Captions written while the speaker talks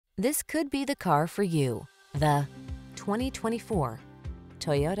This could be the car for you. The 2024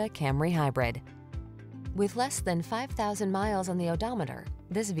 Toyota Camry Hybrid. With less than 5,000 miles on the odometer,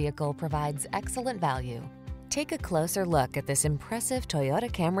 this vehicle provides excellent value. Take a closer look at this impressive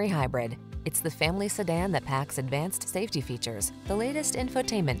Toyota Camry Hybrid. It's the family sedan that packs advanced safety features, the latest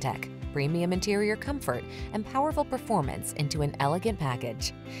infotainment tech, premium interior comfort, and powerful performance into an elegant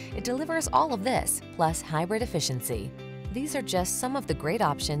package. It delivers all of this, plus hybrid efficiency. These are just some of the great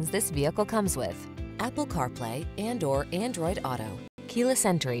options this vehicle comes with: Apple CarPlay and/or Android Auto, keyless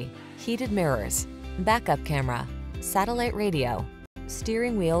entry, heated mirrors, backup camera, satellite radio,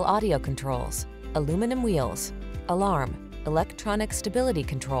 steering wheel audio controls, aluminum wheels, alarm, electronic stability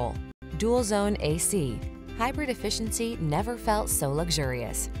control, dual zone AC. Hybrid efficiency never felt so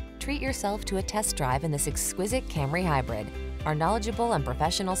luxurious. Treat yourself to a test drive in this exquisite Camry Hybrid. Our knowledgeable and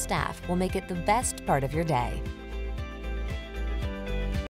professional staff will make it the best part of your day.